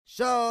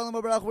Shalom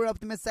Baruch, we're up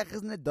to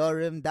Maseches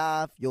Nedarim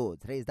Daf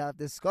Yod. Today's daf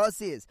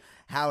discusses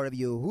how Rabbi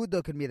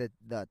Yehuda can be the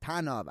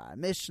Tana of our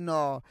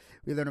Mishnah.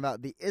 We learn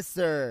about the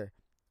Isser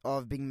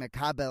of being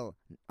Mekabel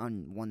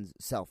on one's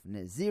self,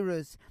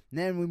 Nezirus.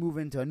 Then we move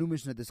into a new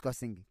Mishnah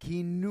discussing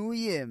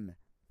Kinuyim,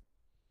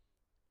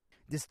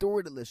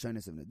 distorted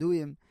Lashonis of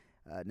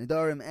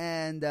Nedarim,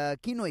 and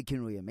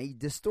Kinuyim, a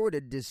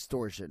distorted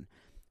distortion.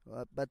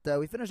 But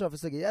we finished off a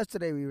second.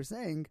 Yesterday we were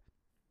saying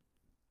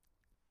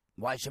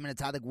why Shimon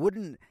HaTzadik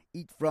wouldn't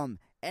eat from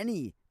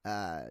any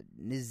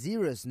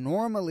Nazirus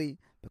normally,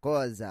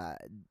 because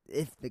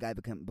if the guy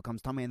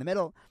becomes tummy in the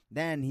middle,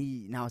 then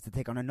he now has to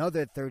take on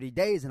another 30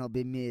 days, and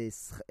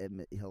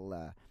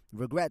he'll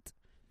regret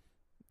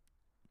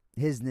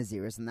his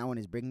Nazirus. And now when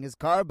he's bringing his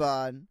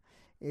carbon,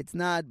 it's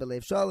not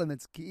Belev Shalom,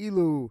 it's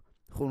Ki'ilu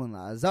Chulun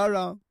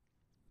La'azara. And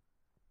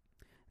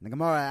the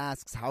Gemara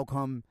asks, how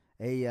come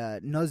a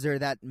Nazir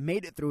that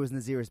made it through his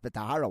Nazirus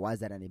B'Tahara, why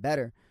is that any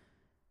better?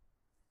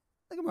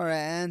 The Gemara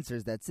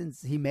answers that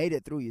since he made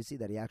it through, you see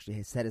that he actually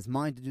has set his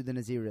mind to do the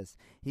Nazirus.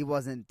 He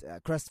wasn't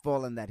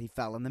crestfallen that he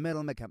fell in the middle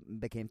and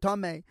became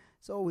Tomei.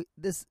 So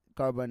this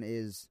carbon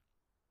is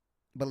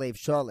Belev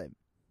Shalom.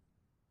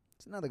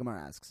 So now the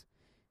Gemara asks,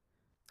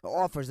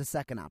 offers a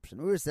second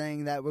option. We were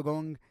saying that we're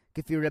going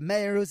Kefir Reb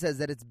Meir, who says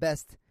that it's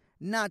best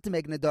not to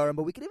make Nedarim,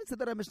 but we could even say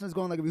that our Mishnah is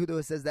going like Rabbi Yehuda,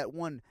 who says that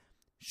one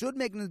should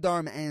make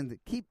Nedarim and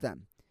keep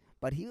them.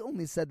 But he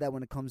only said that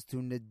when it comes to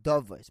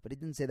Nedavos, but he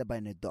didn't say that by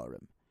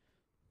Nedarim.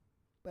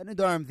 By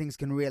Nedarim, things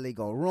can really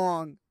go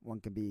wrong.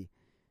 One can be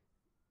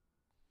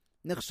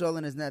Nichshol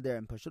in his Neder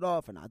and push it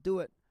off and not do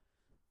it.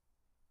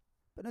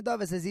 But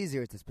Nedavos is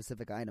easier. It's a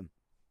specific item.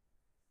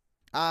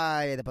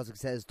 The pasuk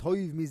says,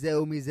 Toiv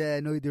mizeh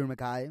u'mizeh noidir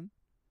mekayim.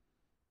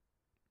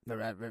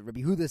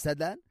 Rabbi Yehuda said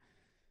that.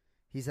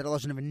 He said a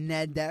lashon of a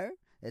Neder.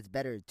 It's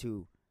better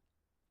to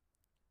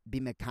be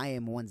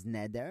mekayim one's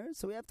Neder.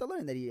 So we have to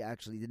learn that he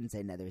actually didn't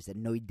say Neder. He said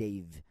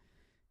noidev.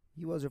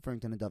 He was referring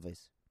to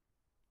Nedavos.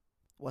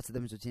 What's the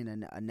difference between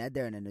a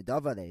neder and a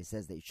nedava that he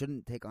says that you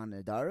shouldn't take on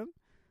nedarim?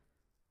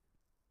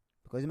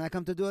 Because he might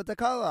come to do a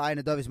takala.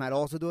 Nedavis might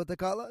also do a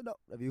takala. No,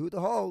 Rabbi Yehuda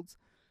holds.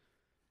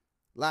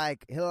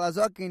 Like Hillel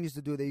Azakin used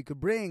to do, that you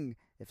could bring,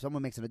 if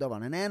someone makes a nedava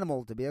on an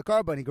animal to be a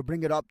carbon, he could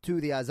bring it up to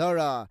the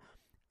Azara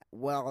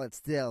while it's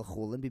still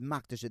chulin, be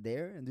makdash it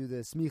there, and do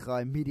the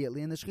smicha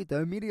immediately and the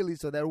shchita immediately,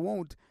 so there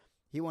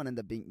he won't end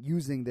up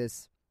using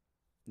this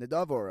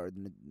nedava, or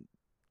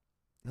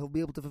he'll be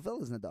able to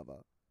fulfill his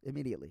nedava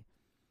immediately.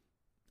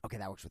 Okay,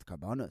 that works with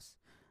karbanos.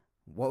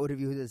 What would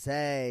Rabbi Yehuda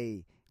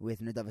say with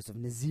Nedavos of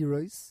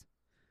Naziros?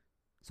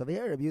 So over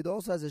here, Rabbi Yehuda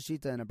also has a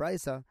shita and a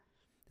brisa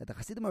that the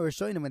Hasidim are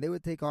Rishonim, when they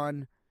would take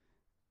on,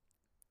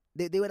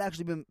 they would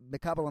actually be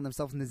mekabel on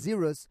themselves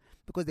Naziros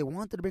because they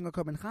wanted to bring a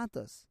karban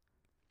chatas.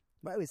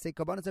 Right, we say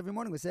karbanos every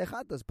morning, we say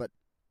chatas, but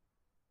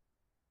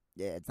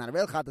yeah, it's not a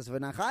real chatas if we're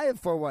not chayiv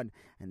for one.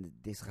 And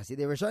these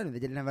Hasidim Rishonim, they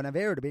didn't have an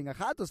aver to bring a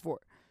chatas for.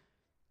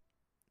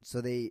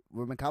 So they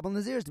were mekabel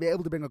Naziros to be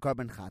able to bring a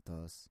karban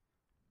chatas.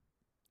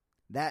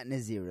 That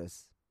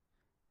Nazirus,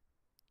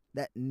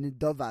 that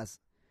Nedavas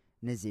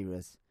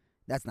Nazirus,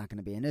 that's not going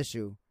to be an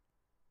issue.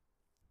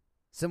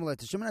 Similar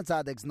to Shimon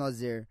HaTzadik's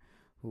Nazir,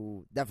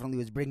 who definitely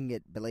was bringing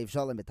it Belev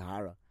Shalom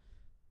B'Tahara.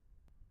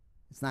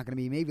 It's not going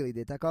to be maybe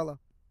the Takala.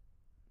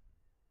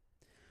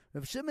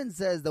 Rav Shimon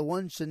says that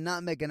one should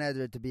not make an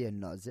Eder to be a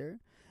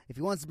Nazir. If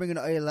he wants to bring an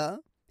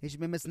Oila, he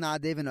should be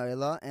Misnadev in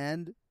Oila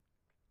and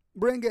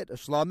bring it. A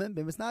Shlamim,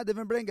 be Misnadev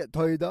and bring it.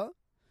 Toida.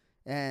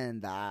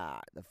 And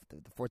the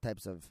four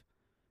types of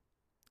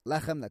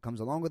lechem that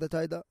comes along with the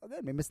Taida.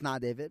 Again, we misna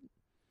David.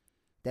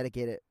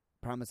 Dedicate it,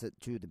 promise it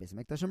to the Beis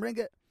HaMikdash and bring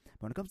it.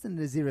 But when it comes to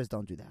Naziris,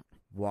 don't do that.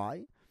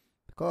 Why?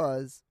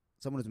 Because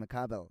someone who's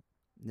Mekabel,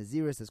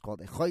 Naziris is called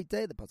a choite.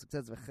 The pasuk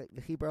says,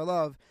 V'chiper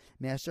alav,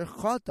 me'asher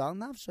chot al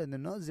nafsha. And the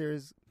Nazir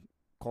is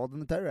called in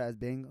the Torah as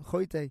being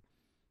choite.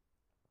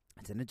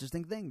 It's an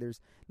interesting thing.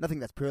 There's nothing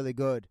that's purely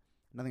good,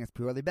 nothing that's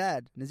purely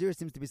bad. Nazir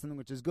seems to be something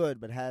which is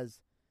good, but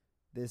has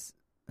this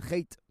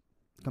chait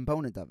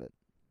component of it.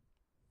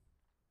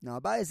 Now,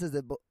 Abaye says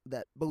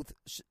that both,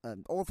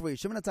 all three,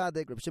 Shimon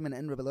HaTzadik, Reb Shimon,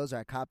 and Reb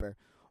Elazar HaKaper,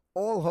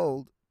 all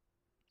hold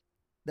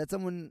that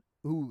someone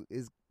who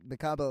is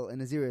Mekabel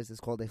and Naziris is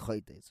called a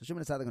Choyte. So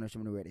Shimon HaTzadik and Reb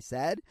Shimon already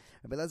said.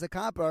 Reb Elazar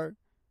HaKaper,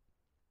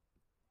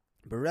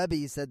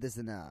 Berebi said this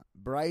in a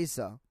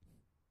Braisa.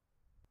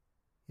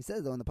 He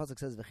says, though, when the pasuk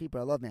says, V'chipar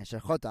alav me'asher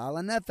chota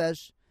ala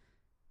nefesh,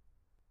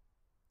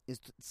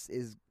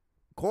 is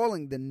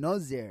calling the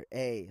Nazir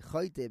a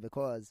Choyte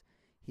because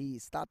he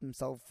stopped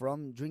himself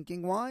from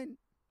drinking wine.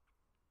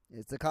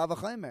 It's a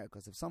kavachimer,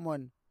 because if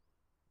someone,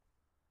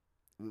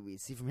 we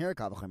see from here a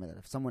kavachimer, that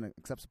if someone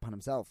accepts upon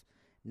himself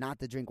not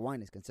to drink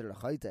wine is considered a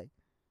chayte.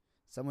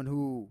 Someone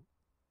who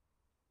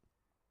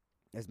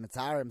is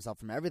mitzara himself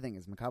from everything,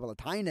 is mekabel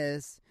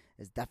tainus,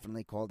 is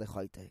definitely called a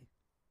chayte.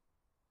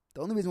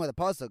 The only reason why the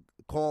pasuk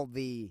called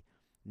the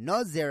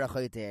nazir a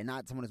chayte and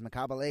not someone who's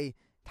mekabel a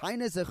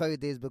tainus a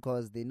chayte is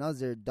because the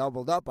nazir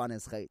doubled up on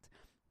his chayte.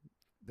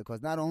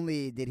 Because not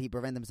only did he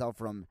prevent himself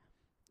from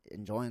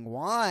enjoying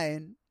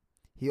wine,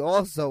 he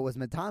also was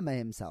metame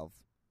himself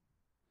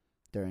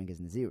during his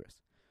Nazirus.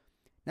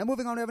 Now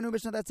moving on, we have a new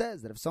Mishnah that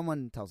says that if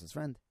someone tells his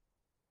friend,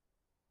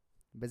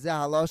 Bezeh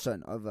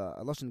haloshan of a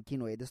loshan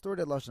kinui, a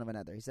distorted loshan of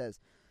another, he says,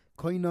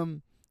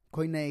 koinum,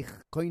 koinech,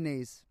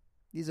 koines,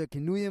 these are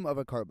kinuyim of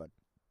a korban.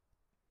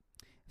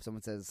 If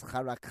someone says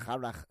charach,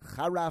 charach,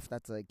 charaf,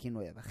 that's a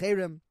kinui of a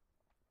cherem.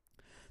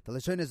 The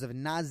lashonas of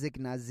nazik,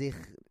 nazich,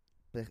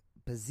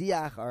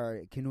 peziach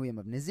are kinuyim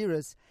of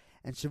nazirus,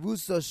 and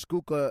shavuso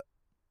shkuka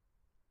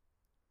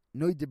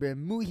noidiber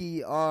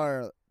muhi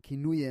are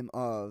kinuyim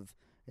of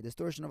a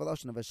distortion of a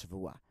lashon of a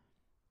shavua.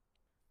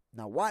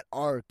 Now, what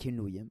are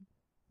kinuyim?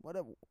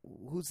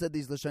 Who said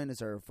these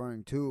lashonas are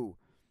referring to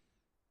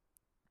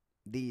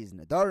these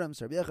nadarim?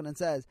 So Rabbi Yochanan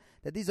says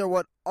that these are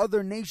what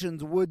other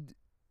nations would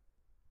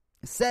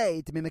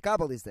say to be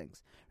mekabel these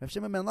things. Rav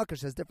Shimon ben Lakish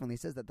says differently. He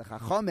says that the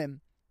Chachamim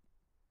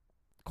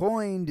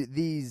coined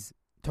these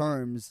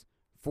terms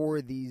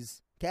for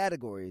these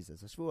categories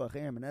as a shvua,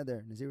 cherem, and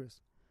other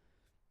nazirus.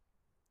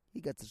 He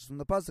gets this from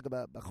the pasuk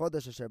about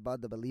b'chodesh asher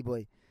bada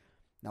b'liboy.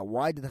 Now,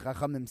 why did the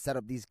Chachamim set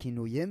up these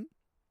kinuyim?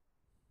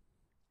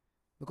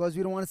 Because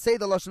we don't want to say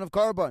the lashon of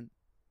korban.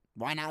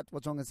 Why not?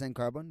 What's wrong with saying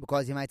korban?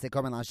 Because he might say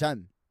korban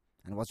LaHashem.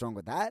 And what's wrong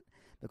with that?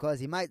 Because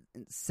he might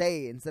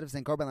say, instead of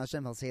saying korban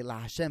LaHashem, he'll say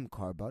LaHashem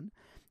korban.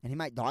 And he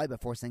might die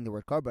before saying the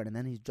word korban. And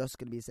then he's just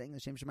going to be saying the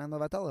Shem Shemayim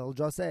Levatala. He'll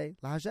just say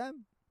LaHashem.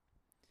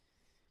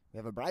 We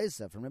have a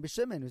brayso from Rabbi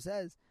Shimon who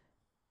says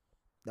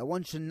that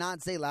one should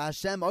not say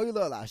LaHashem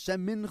Oyla,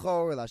 LaHashem Mincha,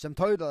 or LaHashem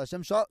Toida,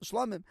 LaHashem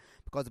Shlomim.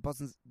 Because the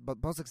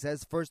pasuk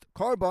says first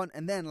korban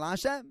and then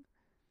LaHashem.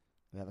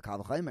 We have a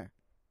Kal V'Chomer.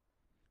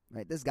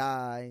 Right, this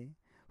guy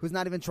who's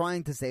not even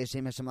trying to say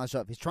Hashem Hashem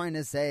LaShav, he's trying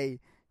to say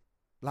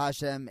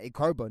LaHashem a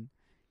korban,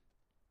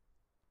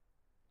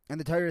 and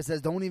the Torah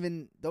says don't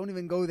even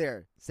go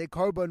there. Say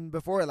korban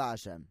before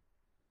LaHashem.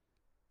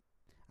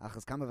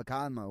 Achas kama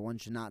v'kalma, one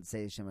should not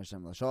say Hashem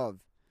Hashem LaShav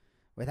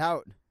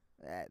without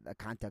the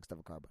context of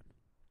a korban.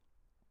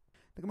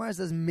 The Gemara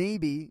says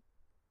maybe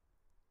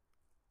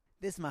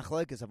this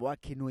machlokes of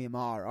what kinuyim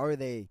are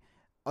they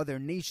other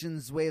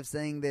nations' way of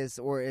saying this,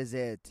 or is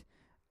it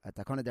a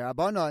takana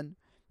derabanan?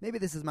 Maybe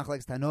this is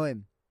machlokes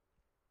tanoim.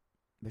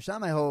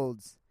 Beishamai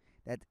holds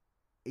that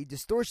a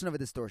distortion of a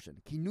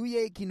distortion.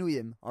 Kinuye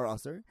kinuyim are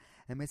aser,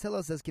 and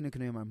Meisela says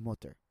kinuyim are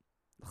mutter.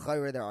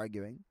 Chayre they're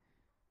arguing.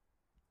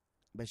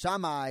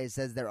 Beishamai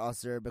says they're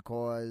aser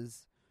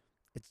because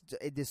it's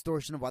a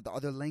distortion of what the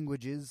other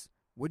languages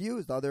would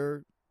use, the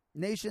other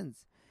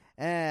nations.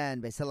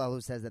 And Beisela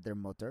who says that they're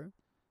mutter.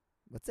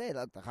 Let's say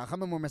like the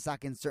Chachamim were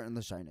masakin certain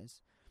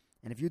lashonos.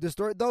 And if you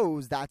distort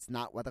those, that's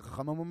not what the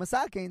Chachamim were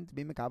masakin, to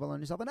be mekabel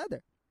on yourself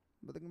another.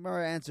 But the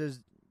Gemara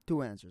answers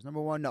two answers.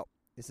 Number one, no.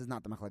 This is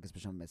not the machlokes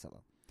Beishamai and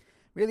Beisela.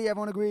 Really,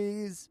 everyone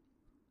agrees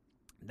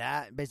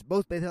that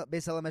both Beisela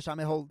and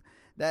Beishamai hold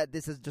that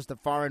this is just a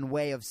foreign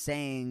way of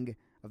saying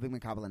of being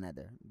mekabel and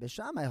eder.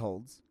 Beishamai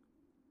holds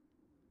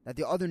that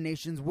the other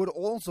nations would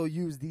also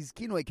use these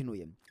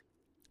kinuyim.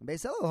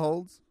 Beisela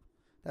holds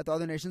that the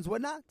other nations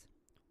would not.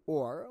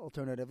 Or,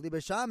 alternatively,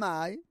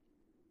 Beishamai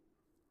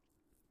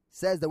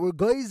says that we're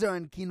geyser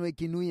on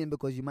kinuyim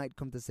because you might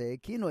come to say a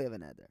kinuy of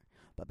an eder.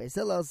 But Beis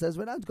Hillel says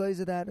we're not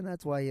geyser that, and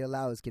that's why he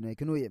allows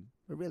kinuyim.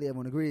 But really,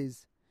 everyone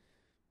agrees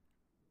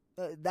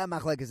that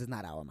machlokes is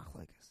not our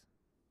machlokes.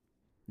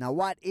 Now,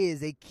 what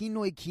is a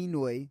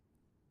kinuy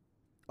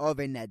of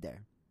a neder?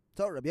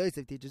 So Rabbi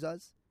Yosef teaches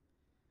us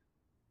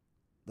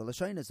the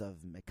lashonos of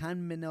mekan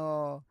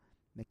mino,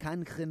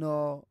 mekan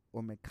chino,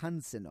 or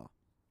mekan sino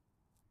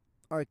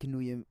are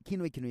kinuyim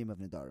of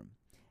nedarim,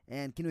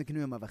 and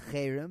kinuyim of a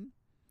cherem.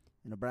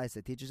 In a brayso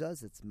that teaches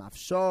us it's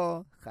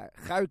mafsho,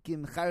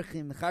 charkim,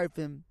 charchim,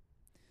 charfim.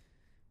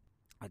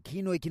 A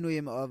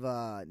kinuyim of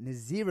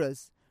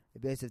nezirus,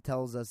 Rabbi Yosef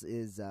tells us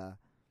is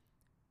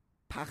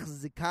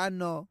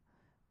pachzikano,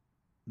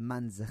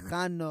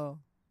 manzechano,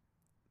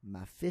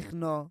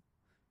 mafichno.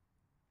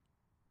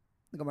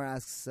 The Gemara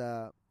asks,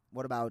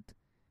 what about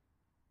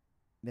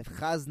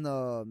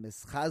mifchazno,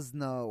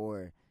 mischazno,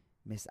 or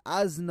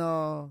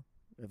misazno?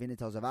 Ravina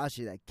tells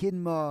Ravashi that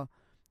kidmo.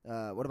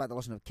 What about the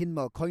lashon of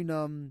kinmo,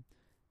 koinum?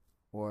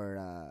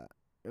 Or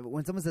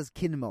when someone says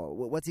kinmo,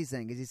 what's he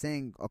saying? Is he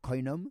saying a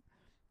koinum?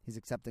 He's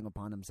accepting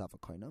upon himself a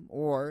koinum,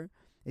 or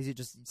is he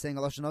just saying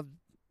a lashon of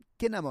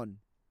kinamon,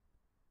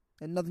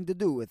 and nothing to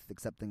do with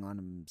accepting on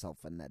himself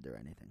a ned or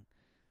anything?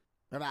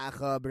 Rav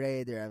Acha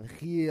Breder Rav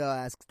Chia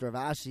asks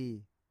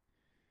Ravashi,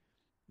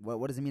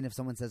 what does it mean if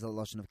someone says a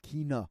lashon of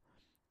kina?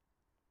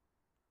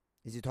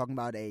 Is he talking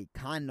about a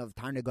kan of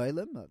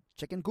tarnagoyim, a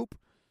chicken coop,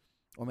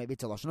 or maybe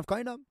it's a lashon of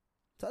koinum?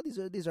 So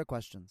these are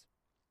questions.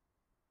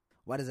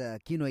 What does a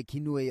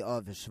kinui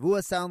of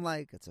shvua sound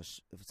like? If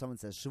someone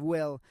says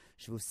shvuel,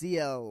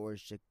 shvusiel, or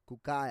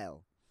shekukael.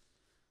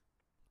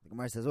 The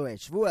Gemara says, oh wait,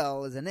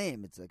 shvuel is a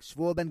name. It's like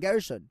Shvuel ben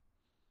Gershon.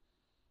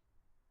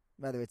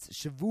 Rather, it's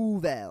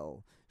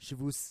shvuvel,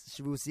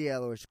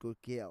 shvusiel, or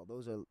shekukiel.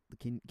 Those are the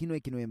kinui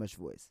of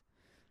shvuos.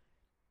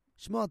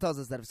 Shmuel tells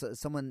us that if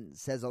someone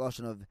says a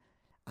lashon of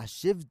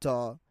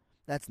ashivta,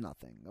 that's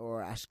nothing,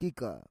 or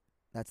ashkika,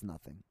 that's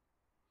nothing.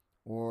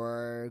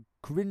 or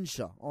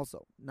krinsha,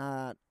 also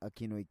not a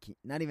kinui,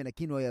 not even a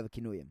kinui of a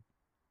kinuyim.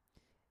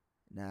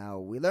 Now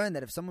we learn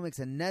that if someone makes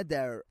a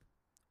neder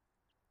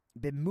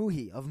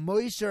bimuhi of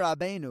Moshe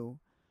Rabbeinu,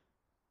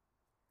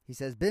 he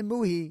says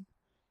bimuhi,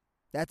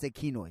 that's a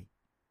kinui.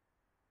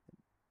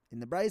 In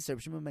the Brayser,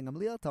 Reb Shimon ben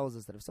Gamliel tells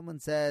us that if someone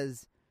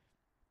says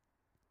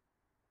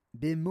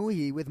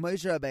bimuhi with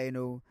Moshe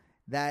Rabbeinu,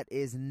 that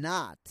is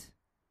not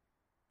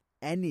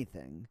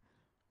anything.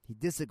 He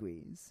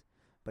disagrees.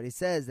 But he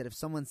says that if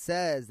someone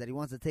says that he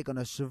wants to take on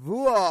a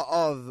shavua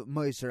of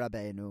Moshe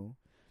Rabbeinu,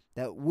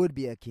 that would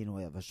be a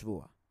kinui of a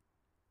shavua.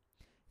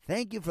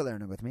 Thank you for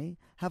learning with me.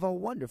 Have a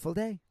wonderful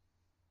day.